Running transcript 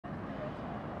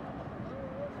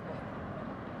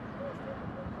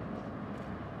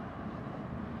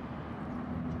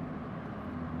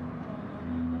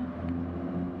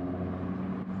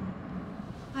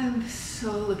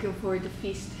so looking forward to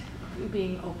feast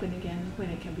being open again when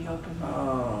it can be open.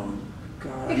 Oh,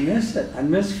 God, I miss it. I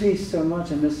miss feast so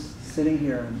much. I miss sitting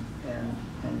here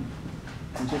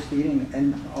and just eating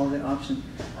and all the options.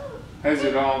 Has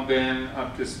it all been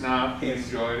up to snuff? You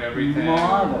enjoyed everything?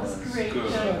 Marvelous. Great,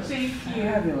 Good. Doug. Thank you.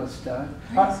 Fabulous, Doug.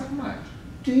 Thanks so much.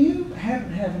 Do you happen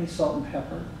to have any salt and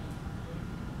pepper?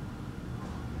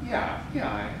 Yeah, I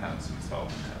have some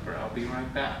salt and pepper. I'll be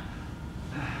right back.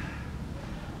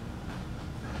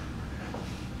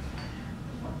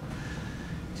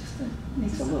 Just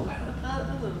needs a little help.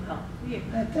 A little help.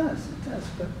 Yeah. It does,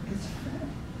 but it's fat.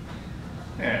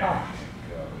 There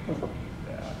you go.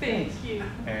 That. Thank you.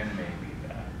 And maybe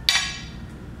that.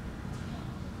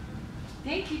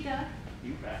 Thank you, Doug.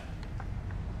 You bet.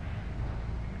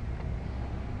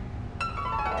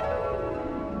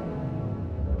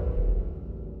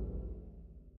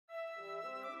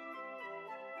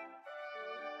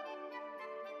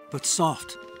 But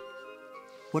soft,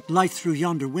 what light through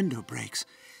yonder window breaks?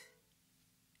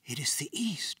 It is the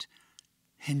east,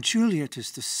 and Juliet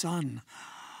is the sun.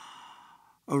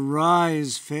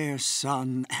 Arise, fair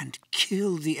sun, and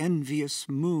kill the envious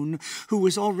moon, who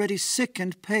is already sick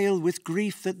and pale with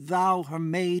grief that thou, her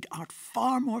maid, art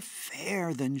far more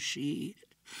fair than she.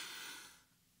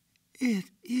 It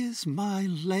is my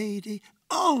lady,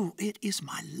 oh, it is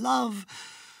my love.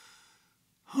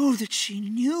 Oh, that she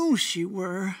knew she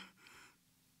were.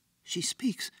 She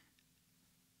speaks,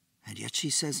 and yet she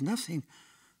says nothing.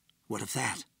 What of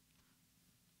that?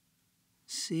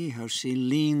 See how she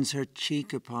leans her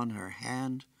cheek upon her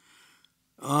hand.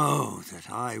 Oh, that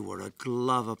I were a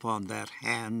glove upon that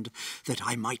hand, that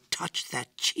I might touch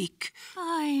that cheek.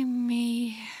 Ay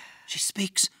me. She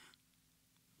speaks.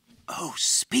 Oh,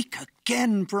 speak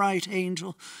again, bright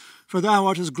angel, for thou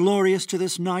art as glorious to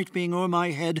this night being o'er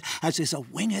my head as is a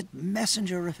winged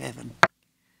messenger of heaven.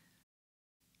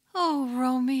 Oh,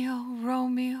 Romeo,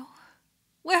 Romeo,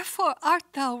 wherefore art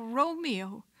thou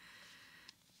Romeo?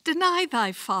 Deny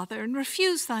thy father and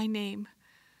refuse thy name,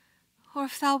 or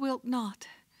if thou wilt not,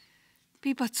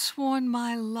 be but sworn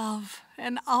my love,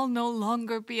 and I'll no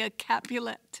longer be a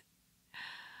Capulet.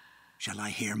 Shall I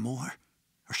hear more,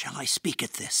 or shall I speak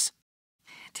at this?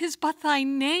 'Tis but thy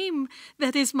name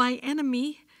that is my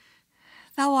enemy.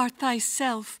 Thou art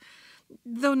thyself,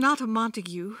 though not a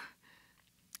Montague.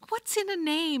 What's in a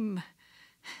name?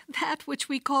 That which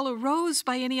we call a rose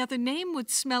by any other name would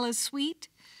smell as sweet.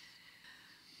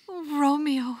 Oh,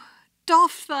 Romeo,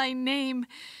 doff thy name,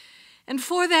 and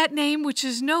for that name which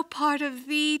is no part of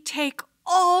thee, take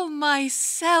all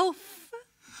myself.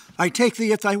 I take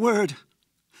thee at thy word.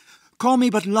 Call me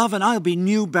but love, and I'll be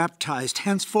new baptized.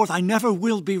 Henceforth I never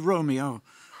will be Romeo.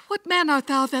 What man art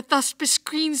thou that thus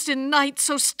bescreened in night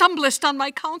so stumblest on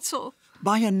my counsel?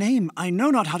 By a name I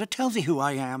know not how to tell thee who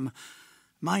I am.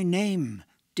 My name,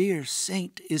 dear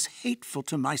saint, is hateful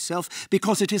to myself,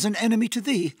 because it is an enemy to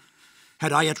thee.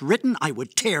 Had I it written, I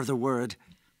would tear the word.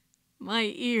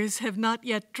 My ears have not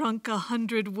yet drunk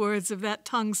 100 words of that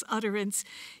tongue's utterance,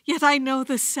 yet I know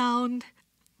the sound.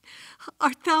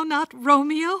 Art thou not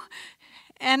Romeo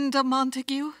and a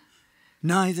Montague?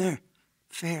 Neither,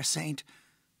 fair saint,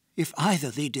 if either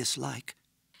thee dislike.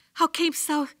 How camest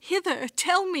thou hither?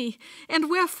 Tell me, and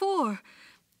wherefore?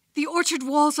 The orchard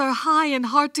walls are high and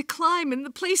hard to climb, and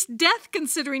the place death,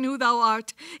 considering who thou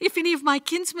art, if any of my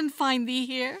kinsmen find thee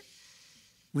here.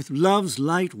 With love's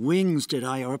light wings did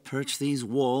I o'erperch these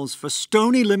walls, for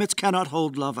stony limits cannot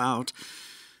hold love out.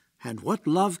 And what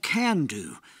love can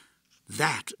do,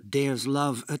 that dares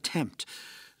love attempt.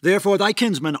 Therefore thy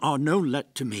kinsmen are no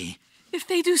let to me. If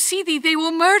they do see thee, they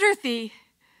will murder thee.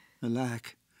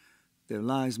 Alack, there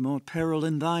lies more peril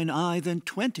in thine eye than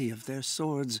 20 of their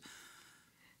swords.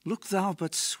 Look thou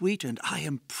but sweet, and I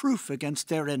am proof against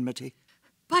their enmity.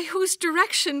 By whose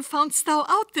direction foundst thou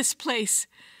out this place?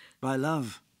 By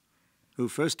love, who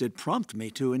first did prompt me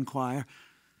to inquire.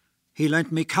 He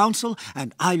lent me counsel,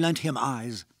 and I lent him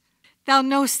eyes. Thou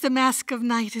know'st the mask of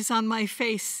night is on my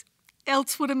face,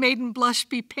 else would a maiden blush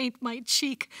bepaint my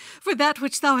cheek for that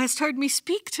which thou hast heard me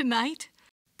speak tonight.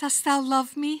 Dost thou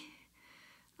love me?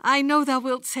 I know thou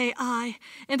wilt say aye,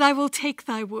 and I will take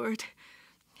thy word.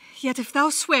 Yet if thou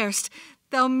swearst,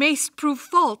 thou mayst prove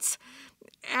false.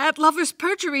 At lovers'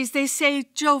 perjuries they say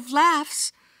Jove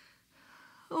laughs.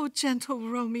 O gentle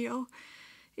Romeo,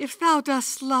 if thou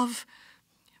dost love,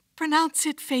 pronounce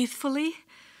it faithfully.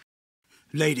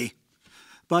 Lady,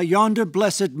 by yonder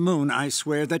blessed moon I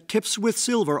swear that tips with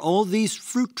silver all these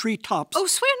fruit tree tops. Oh,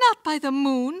 swear not by the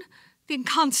moon, the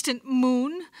inconstant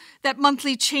moon, that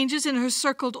monthly changes in her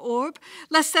circled orb,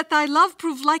 lest that thy love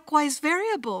prove likewise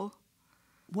variable.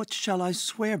 What shall I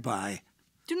swear by?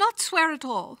 Do not swear at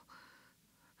all.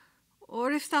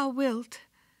 Or if thou wilt,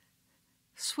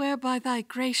 swear by thy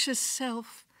gracious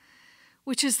self,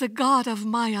 which is the God of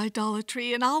my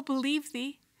idolatry, and I'll believe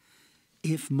thee.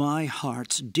 If my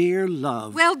heart's dear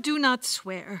love... Well, do not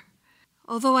swear.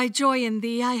 Although I joy in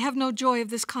thee, I have no joy of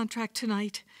this contract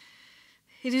tonight.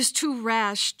 It is too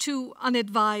rash, too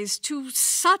unadvised, too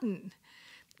sudden,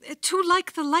 too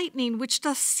like the lightning which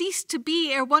doth cease to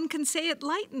be ere one can say it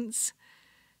lightens.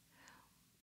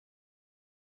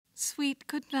 Sweet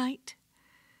good night.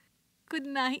 Good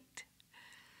night.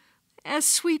 As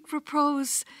sweet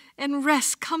repose and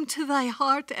rest come to thy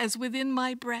heart as within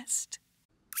my breast.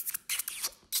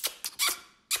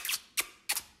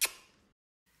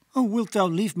 Oh, wilt thou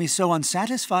leave me so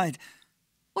unsatisfied?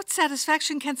 What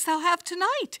satisfaction canst thou have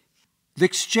tonight? The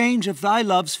exchange of thy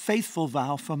love's faithful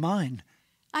vow for mine.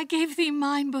 I gave thee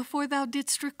mine before thou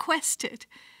didst request it,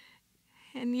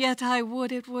 and yet I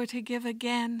would it were to give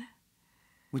again.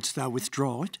 Wouldst thou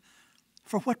withdraw it?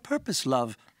 For what purpose,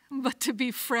 love? But to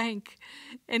be frank,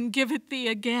 and give it thee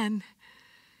again.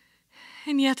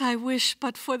 And yet I wish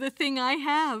but for the thing I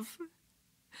have.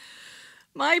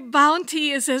 My bounty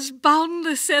is as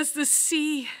boundless as the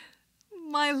sea,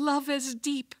 my love as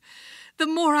deep. The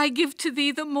more I give to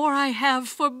thee, the more I have,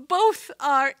 for both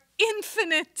are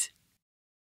infinite.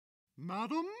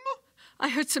 Madam? I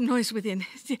heard some noise within.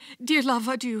 Dear love,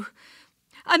 adieu.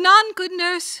 Anon, good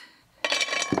nurse.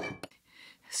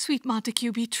 Sweet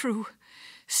Montague, be true.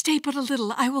 Stay but a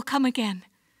little, I will come again.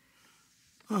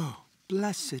 Oh,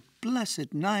 blessed,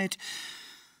 blessed night.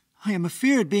 I am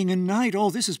afeard, being a knight, all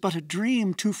this is but a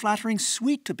dream, too flattering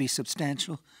sweet to be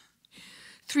substantial.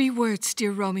 3 words,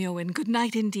 dear Romeo, and good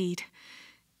night indeed.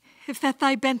 If that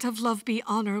thy bent of love be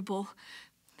honorable,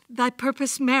 thy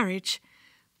purpose marriage,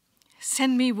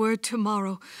 send me word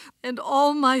tomorrow, and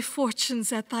all my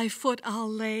fortunes at thy foot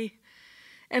I'll lay,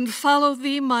 and follow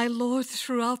thee, my lord,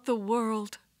 throughout the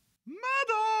world.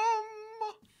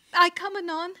 Madam! I come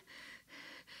anon.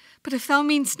 But if thou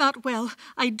mean'st not well,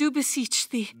 I do beseech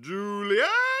thee.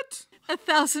 Juliet!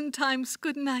 1,000 times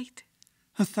good night.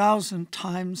 1,000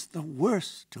 times the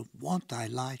worse to want thy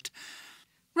light.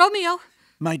 Romeo!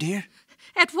 My dear?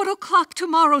 At what o'clock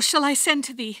tomorrow shall I send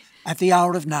to thee? At the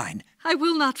hour of 9. I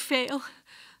will not fail.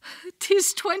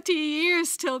 'Tis 20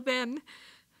 years till then.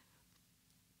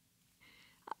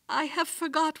 I have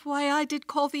forgot why I did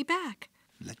call thee back.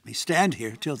 Let me stand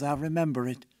here till thou remember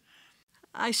it.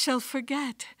 I shall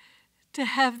forget to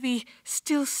have thee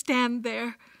still stand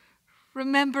there,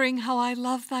 remembering how I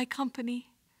love thy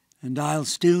company. And I'll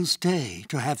still stay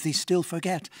to have thee still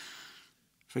forget,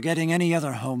 forgetting any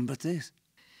other home but this.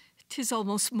 'Tis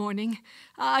almost morning.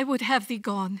 I would have thee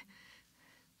gone.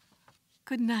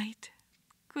 Good night,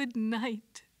 good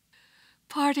night.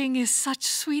 Parting is such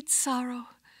sweet sorrow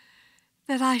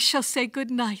that I shall say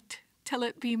good night till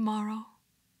it be morrow.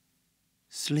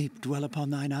 Sleep dwell upon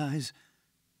thine eyes,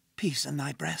 peace in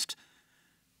thy breast.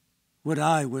 Would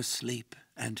I were sleep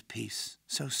and peace,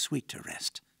 so sweet to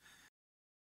rest.